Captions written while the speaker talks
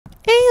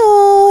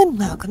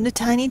Welcome to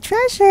Tiny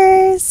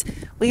Treasures.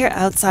 We are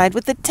outside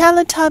with the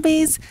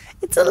Teletubbies.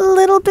 It's a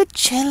little bit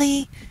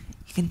chilly.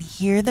 You can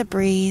hear the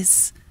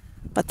breeze,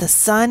 but the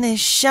sun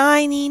is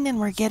shining and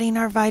we're getting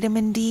our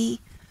vitamin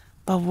D.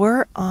 But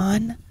we're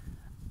on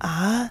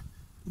a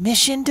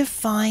mission to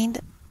find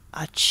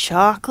a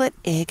chocolate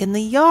egg in the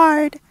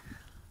yard.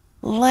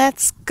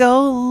 Let's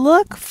go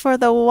look for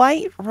the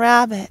white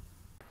rabbit.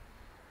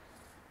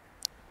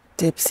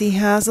 Dipsy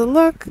has a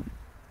look.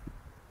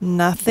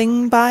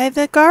 Nothing by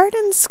the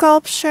garden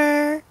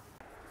sculpture.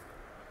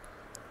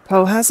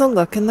 Po has a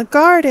look in the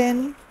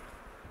garden.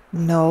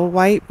 No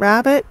white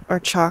rabbit or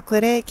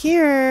chocolate egg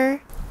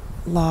here.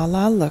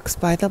 Lala looks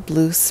by the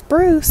blue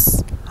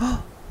spruce.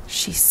 Oh,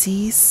 she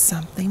sees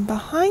something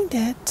behind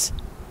it.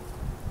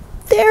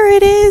 There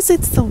it is.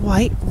 It's the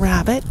white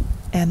rabbit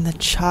and the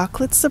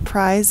chocolate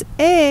surprise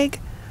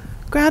egg.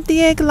 Grab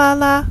the egg,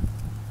 Lala.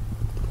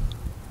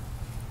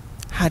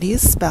 How do you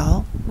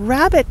spell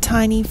rabbit,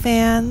 tiny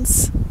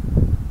fans?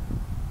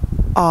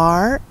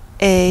 R-A-B-B-I-T.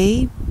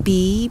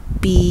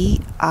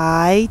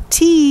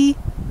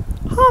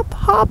 Hop,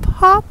 hop,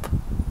 hop.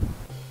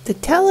 The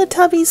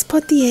Teletubbies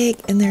put the egg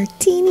in their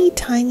teeny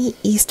tiny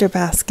Easter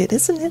basket.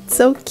 Isn't it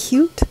so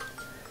cute?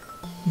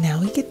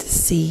 Now we get to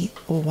see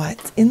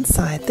what's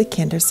inside the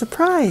Kinder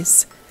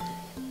Surprise.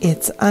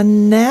 It's a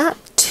Nat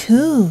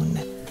tune.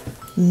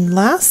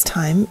 Last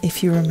time,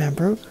 if you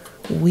remember,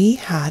 we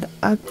had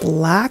a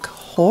black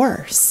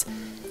horse.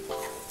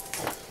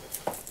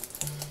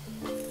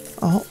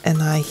 Oh,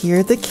 and I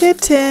hear the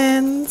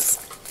kittens.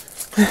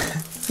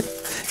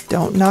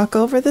 Don't knock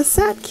over the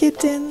set,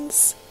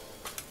 kittens.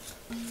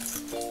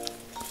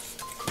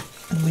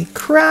 And we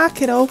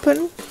crack it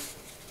open.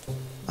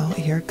 Oh,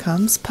 here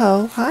comes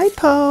Po. Hi,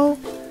 Po.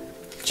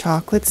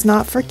 Chocolate's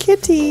not for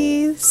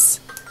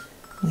kitties.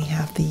 We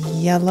have the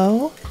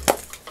yellow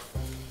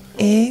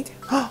egg.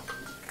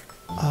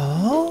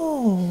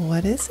 Oh,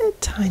 what is it,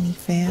 tiny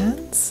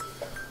fans?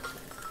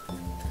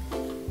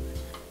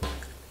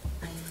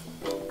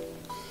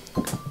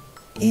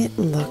 It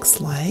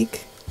looks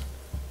like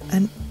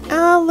an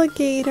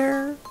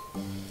alligator.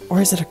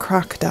 Or is it a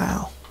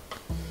crocodile?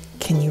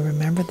 Can you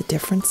remember the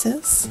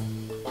differences?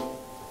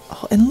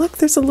 Oh, and look,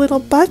 there's a little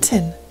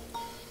button.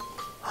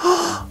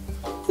 Oh,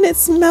 and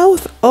its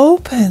mouth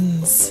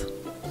opens.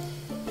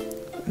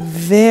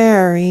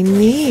 Very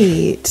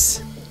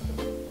neat.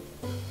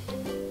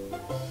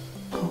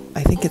 Oh,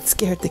 I think it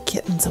scared the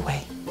kittens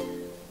away.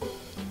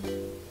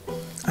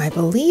 I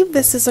believe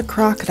this is a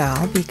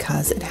crocodile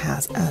because it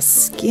has a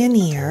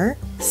skinnier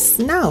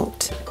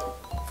snout.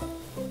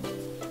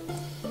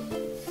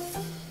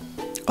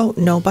 Oh,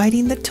 no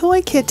biting the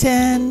toy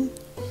kitten.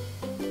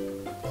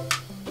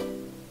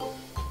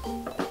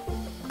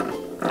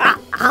 Ah,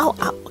 ow,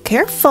 ow,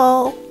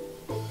 careful.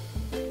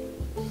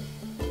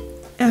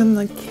 And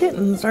the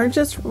kittens are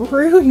just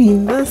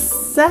ruining the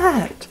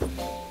set.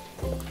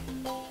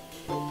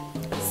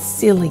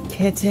 Silly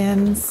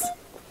kittens.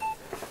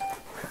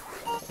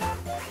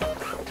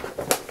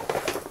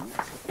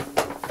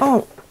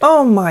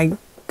 Oh my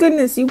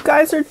goodness, you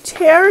guys are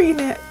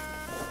tearing it.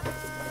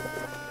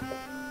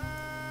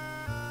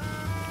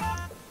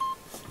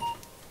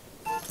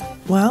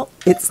 Well,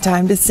 it's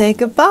time to say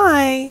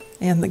goodbye.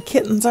 And the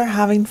kittens are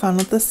having fun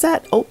with the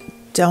set. Oh,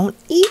 don't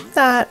eat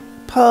that,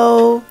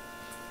 Po.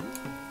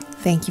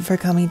 Thank you for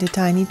coming to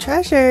Tiny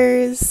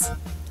Treasures.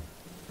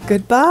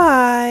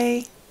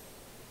 Goodbye.